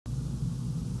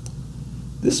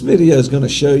This video is going to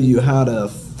show you how to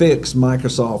fix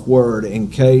Microsoft Word in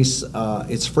case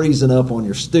it's freezing up on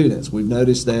your students. We've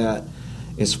noticed that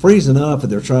it's freezing up if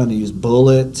they're trying to use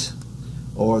Bullit,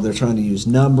 or they're trying to use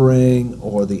numbering,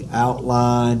 or the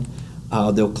outline.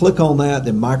 They'll click on that,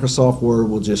 then Microsoft Word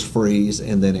will just freeze,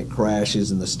 and then it crashes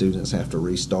and the students have to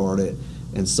restart it,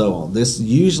 and so on. This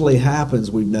usually happens,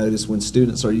 we've noticed, when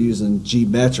students are using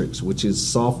G-Metrics, which is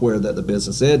software that the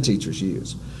business ed teachers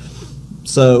use.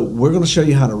 So we're going to show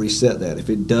you how to reset that. If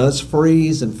it does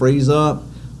freeze and freeze up,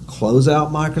 close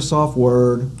out Microsoft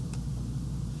Word.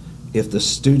 If the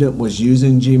student was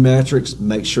using G-Metrics,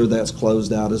 make sure that's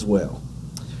closed out as well.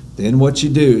 Then what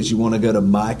you do is you want to go to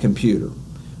My Computer.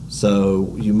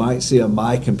 So you might see a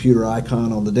My Computer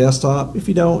icon on the desktop. If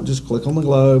you don't, just click on the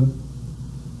globe,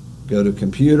 go to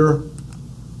Computer,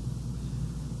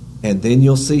 and then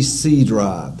you'll see C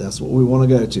Drive. That's what we want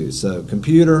to go to. So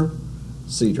Computer,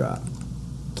 C Drive.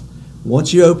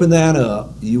 Once you open that up,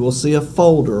 you will see a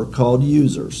folder called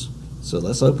Users. So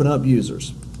let's open up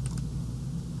Users.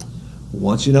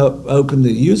 Once you open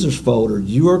the Users folder,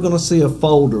 you are going to see a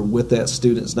folder with that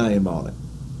student's name on it.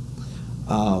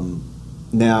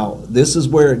 Now, this is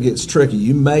where it gets tricky.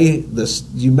 You may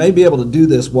be able to do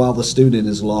this while the student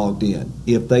is logged in,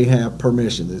 if they have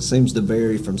permission. It seems to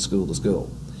vary from school to school.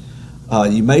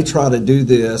 You may try to do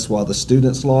this while the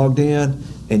student's logged in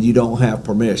and you don't have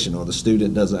permission, or the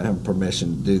student doesn't have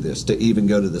permission to do this, to even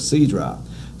go to the C drive.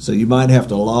 So you might have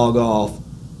to log off,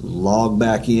 log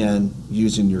back in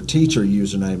using your teacher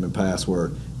username and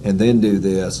password, and then do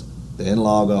this, then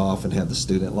log off and have the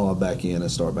student log back in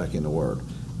and start back into Word.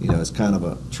 You know, it's kind of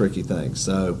a tricky thing.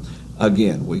 So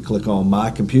again, we click on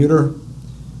My Computer,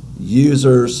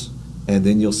 Users, and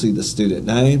then you'll see the student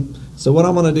name. So what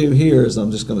I'm going to do here is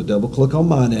I'm just going to double click on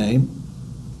my name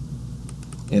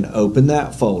and open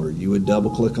that folder. You would double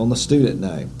click on the student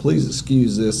name. Please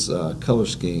excuse this color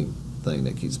scheme thing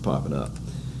that keeps popping up.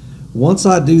 Once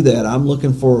I do that, I'm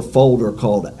looking for a folder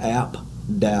called App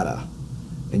Data,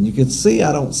 and you can see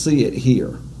I don't see it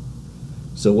here.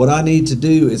 So what I need to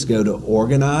do is go to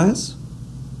Organize,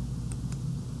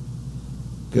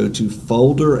 go to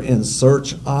Folder and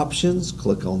Search Options,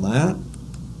 click on that.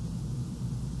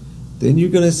 Then you're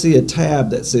going to see a tab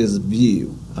that says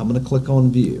View. I'm going to click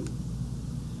on View.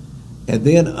 And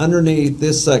then underneath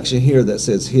this section here that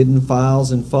says Hidden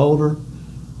Files and Folder,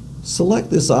 select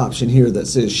this option here that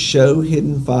says Show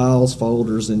Hidden Files,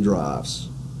 Folders, and Drives.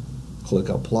 Click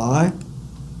Apply.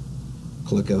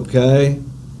 Click OK.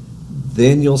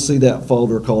 Then you'll see that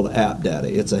folder called App Data.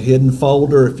 It's a hidden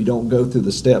folder. If you don't go through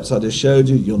the steps I just showed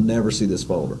you, you'll never see this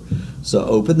folder. So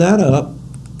open that up.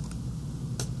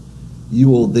 You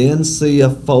will then see a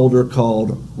folder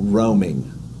called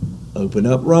Roaming. Open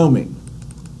up Roaming.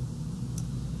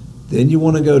 Then you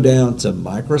want to go down to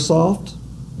Microsoft.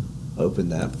 Open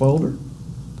that folder.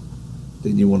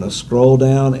 Then you want to scroll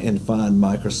down and find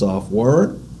Microsoft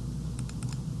Word.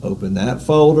 Open that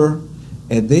folder.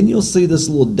 And then you'll see this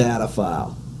little data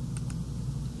file.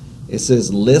 It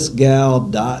says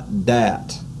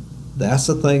listgal.dat. That's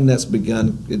the thing that's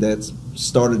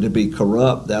started to be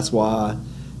corrupt. That's why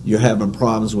you're having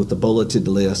problems with the bulleted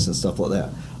list and stuff like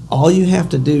that. All you have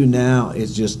to do now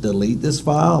is just delete this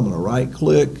file. I'm going to right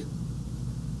click,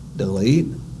 delete.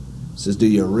 It says, do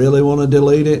you really want to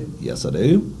delete it? Yes, I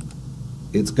do.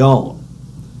 It's gone.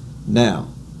 Now,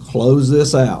 close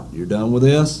this out. You're done with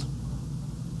this?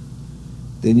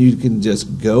 Then you can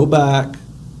just go back,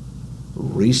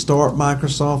 restart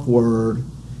Microsoft Word.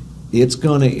 It's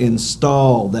going to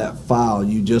install that file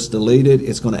you just deleted.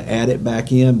 It's going to add it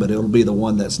back in, but it'll be the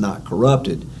one that's not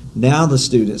corrupted. Now the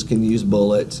students can use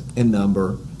Bullet and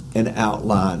Number and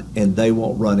Outline, and they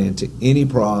won't run into any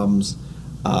problems.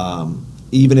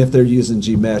 Even if they're using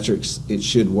G-Metrics, it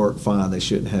should work fine. They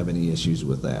shouldn't have any issues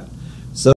with that.